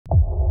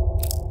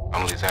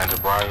I'm Alexander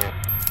Bryant,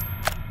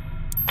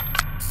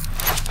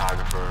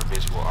 photographer,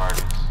 visual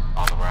artist,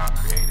 all-around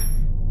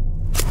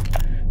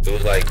creative. There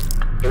was like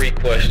 3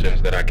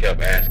 questions that I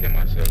kept asking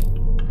myself.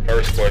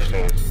 First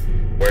question was,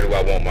 where do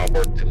I want my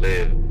work to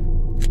live?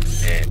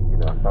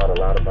 And I thought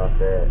a lot about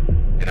that,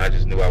 and I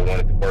just knew I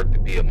wanted the work to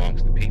be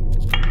amongst the people.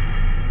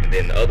 And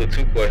then the other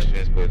 2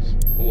 questions was,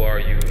 who are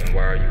you and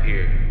why are you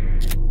here?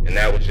 And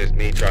that was just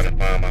me trying to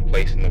find my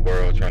place in the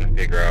world, trying to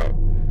figure out,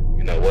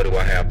 what do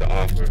I have to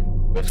offer?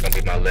 What's gonna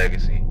be my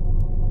legacy?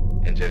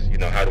 And just,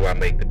 how do I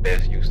make the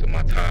best use of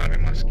my time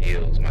and my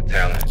skills, my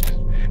talent, just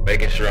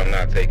making sure I'm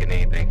not taking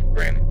anything for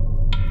granted.